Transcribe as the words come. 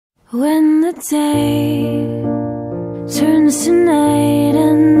When the day turns to night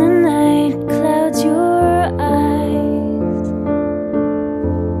and the night clouds your eyes,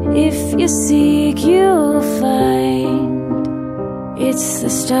 if you seek you'll find. It's the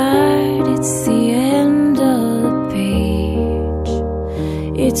start, it's the end of the page.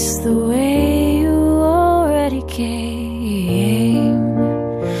 It's the way you already came.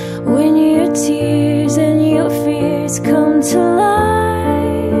 When your tears and your fears come to life,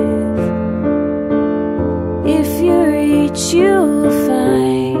 if you reach, you'll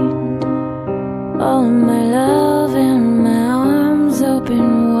find all my love and my arms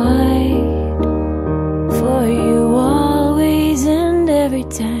open wide for you always and every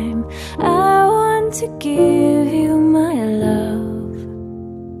time. I want to give you my love.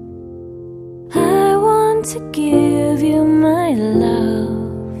 I want to give you my love.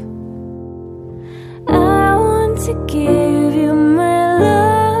 I want to give you my love.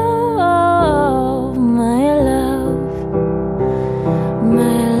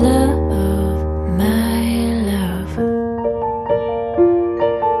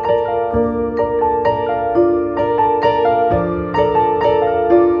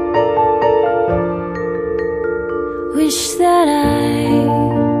 Wish that I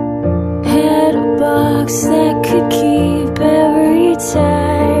had a box that could keep every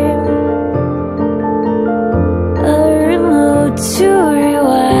time, a remote to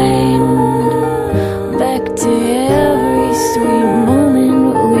rewind back to every sweet moment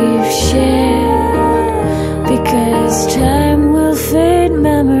we've shared, because time will fade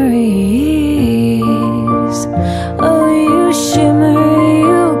memories. Oh, you shimmer,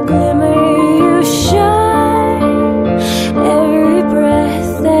 you glimmer, you shine. Every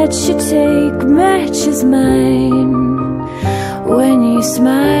breath that you take matches mine. When you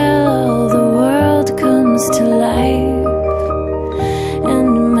smile, all the world comes to life. And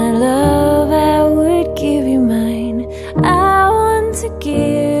my love, I would give you mine. I want to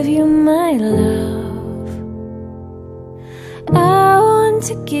give you my love. I want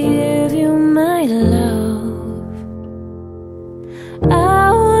to give